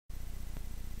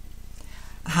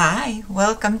Hi,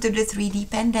 welcome to the 3D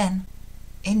Pendant.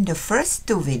 In the first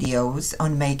two videos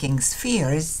on making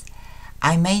spheres,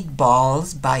 I made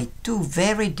balls by two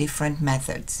very different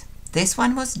methods. This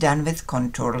one was done with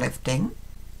contour lifting,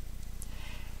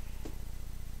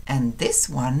 and this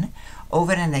one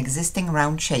over an existing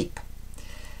round shape.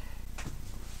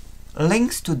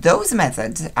 Links to those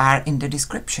methods are in the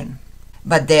description.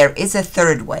 But there is a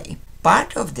third way.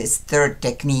 Part of this third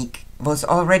technique was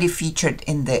already featured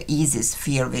in the Easy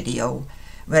Sphere video,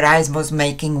 where I was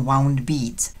making wound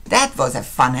beads. That was a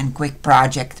fun and quick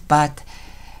project, but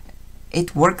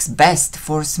it works best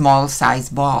for small size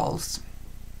balls.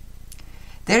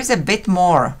 There's a bit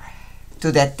more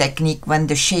to that technique when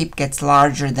the shape gets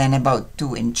larger than about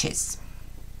 2 inches.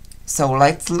 So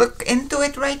let's look into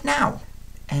it right now.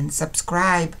 And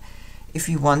subscribe if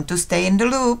you want to stay in the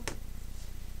loop.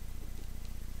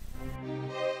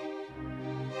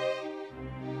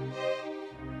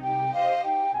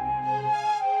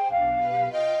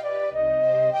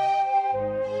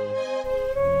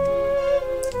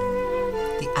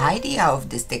 The idea of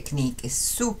this technique is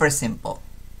super simple.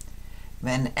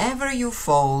 Whenever you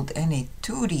fold any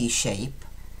 2D shape,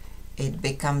 it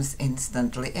becomes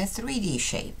instantly a 3D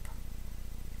shape.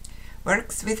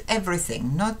 Works with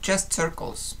everything, not just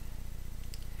circles.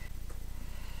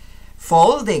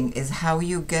 Folding is how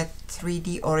you get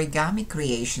 3D origami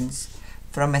creations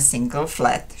from a single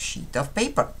flat sheet of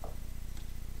paper.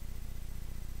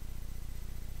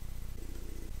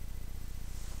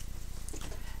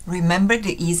 Remember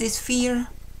the Easy Sphere?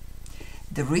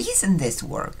 The reason this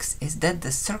works is that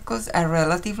the circles are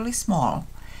relatively small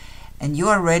and you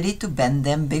are ready to bend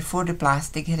them before the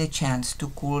plastic had a chance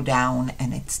to cool down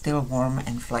and it's still warm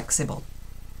and flexible.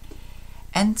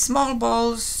 And small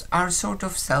balls are sort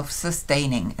of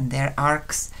self-sustaining and their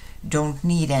arcs don't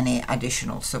need any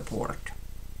additional support.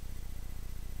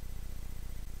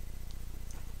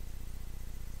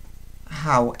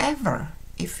 However,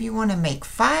 if you want to make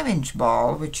 5-inch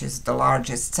ball, which is the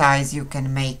largest size you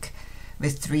can make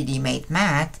with 3D made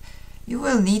mat, you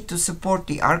will need to support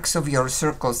the arcs of your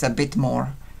circles a bit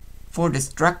more for the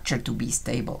structure to be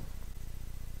stable.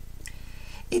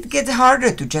 It gets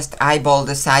harder to just eyeball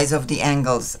the size of the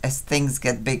angles as things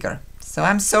get bigger. So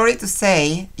I'm sorry to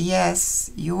say, yes,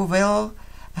 you will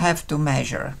have to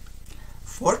measure.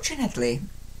 Fortunately,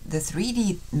 the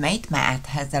 3D made mat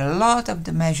has a lot of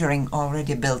the measuring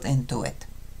already built into it.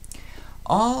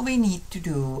 All we need to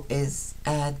do is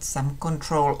add some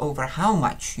control over how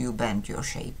much you bend your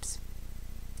shapes.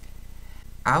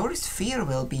 Our sphere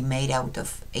will be made out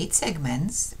of 8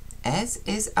 segments, as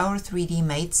is our 3D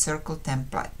made circle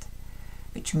template,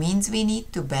 which means we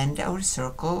need to bend our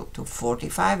circle to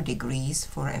 45 degrees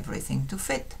for everything to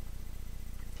fit.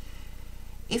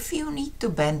 If you need to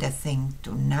bend a thing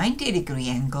to 90-degree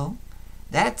angle,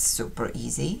 that's super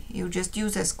easy. You just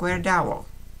use a square dowel.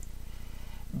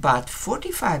 But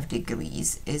 45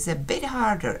 degrees is a bit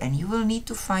harder and you will need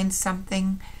to find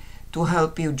something to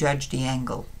help you judge the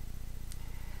angle.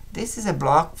 This is a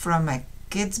block from a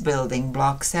kids building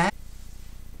block set.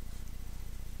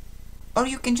 Or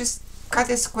you can just cut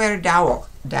a square dowel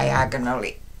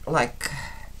diagonally like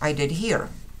I did here.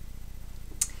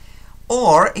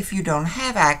 Or if you don't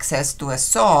have access to a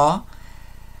saw,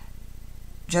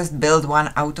 just build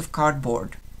one out of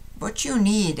cardboard. What you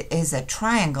need is a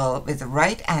triangle with a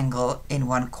right angle in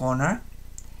one corner,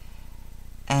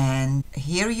 and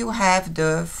here you have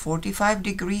the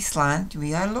 45-degree slant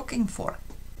we are looking for.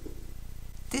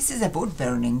 This is a wood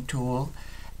burning tool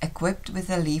equipped with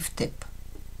a leaf tip.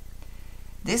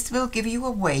 This will give you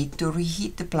a way to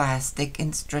reheat the plastic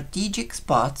in strategic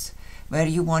spots where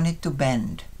you want it to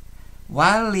bend,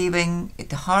 while leaving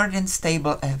it hard and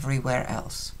stable everywhere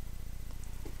else.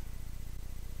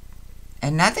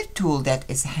 Another tool that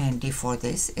is handy for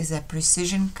this is a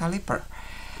precision caliper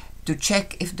to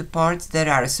check if the parts that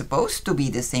are supposed to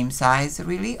be the same size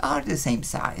really are the same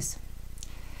size.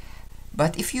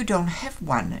 But if you don't have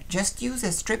one, just use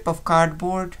a strip of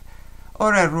cardboard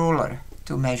or a ruler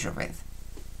to measure with.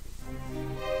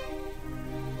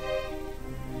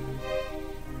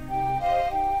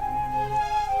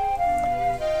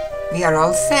 We are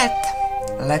all set.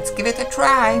 Let's give it a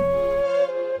try.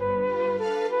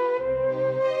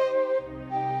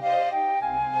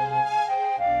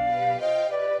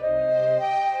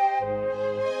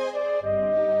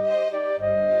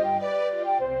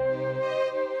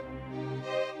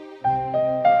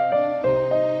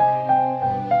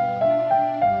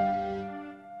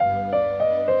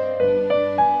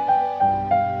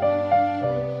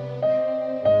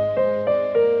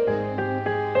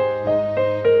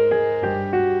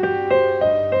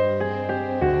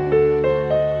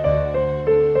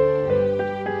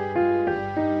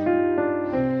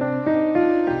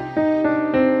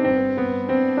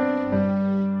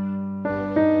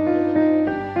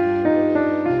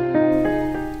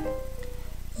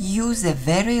 use a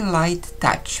very light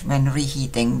touch when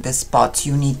reheating the spots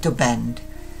you need to bend,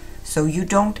 so you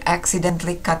don't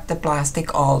accidentally cut the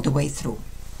plastic all the way through.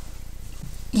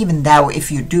 Even though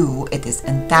if you do, it is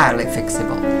entirely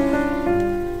fixable.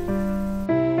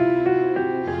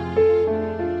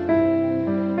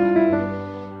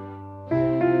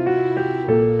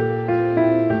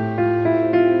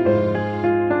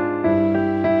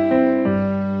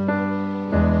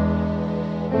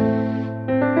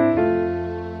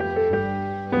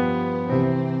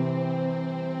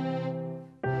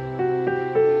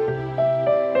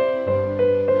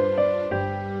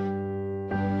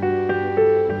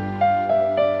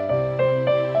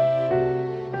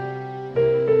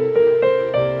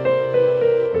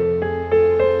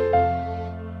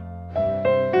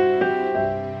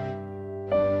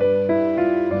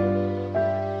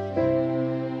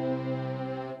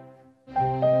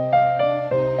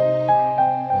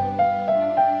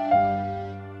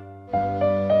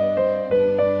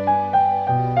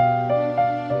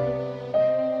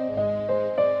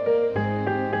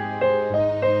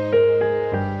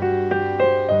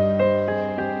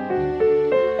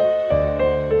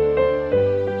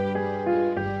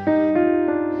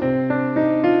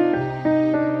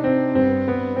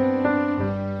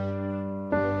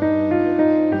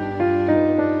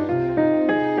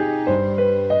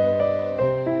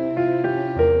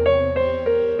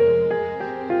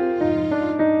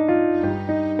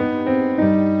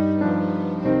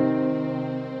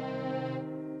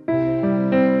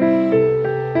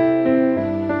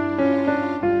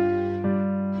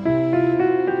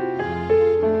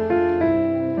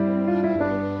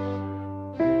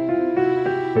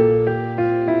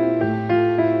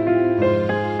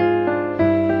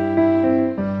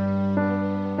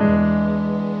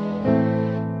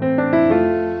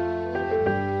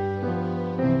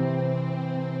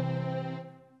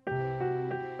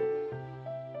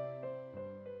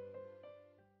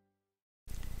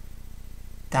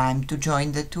 Time to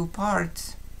join the two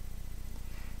parts.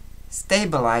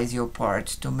 Stabilize your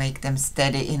parts to make them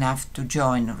steady enough to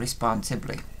join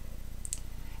responsibly.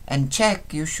 And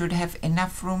check you should have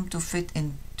enough room to fit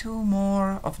in 2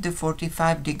 more of the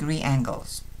 45-degree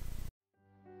angles.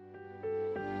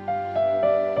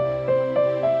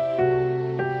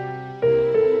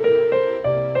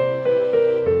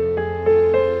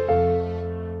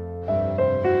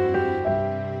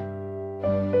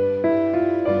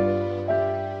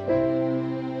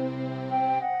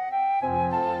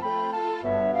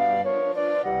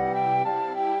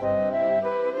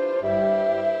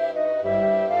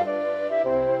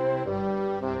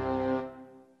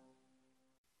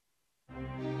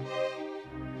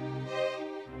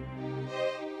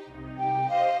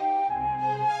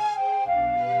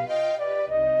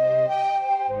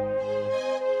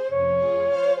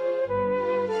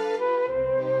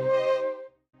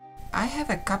 I have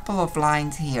a couple of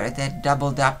lines here that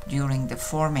doubled up during the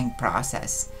forming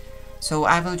process, so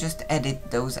I will just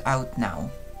edit those out now.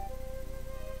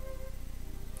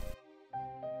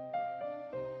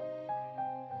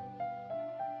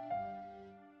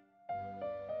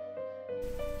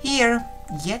 Here,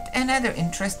 yet another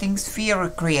interesting sphere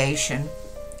creation.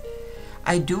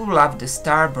 I do love the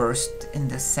starburst in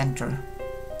the center.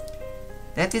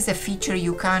 That is a feature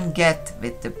you can't get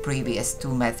with the previous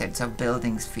 2 methods of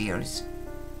building spheres.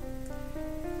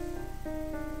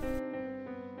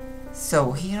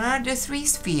 So here are the 3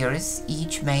 spheres,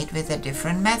 each made with a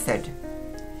different method.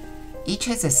 Each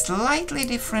has a slightly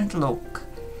different look,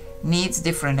 needs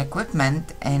different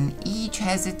equipment, and each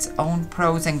has its own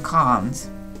pros and cons.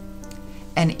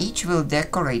 And each will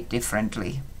decorate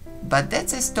differently. But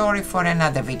that's a story for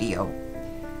another video.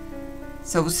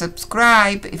 So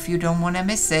subscribe if you don't want to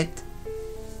miss it.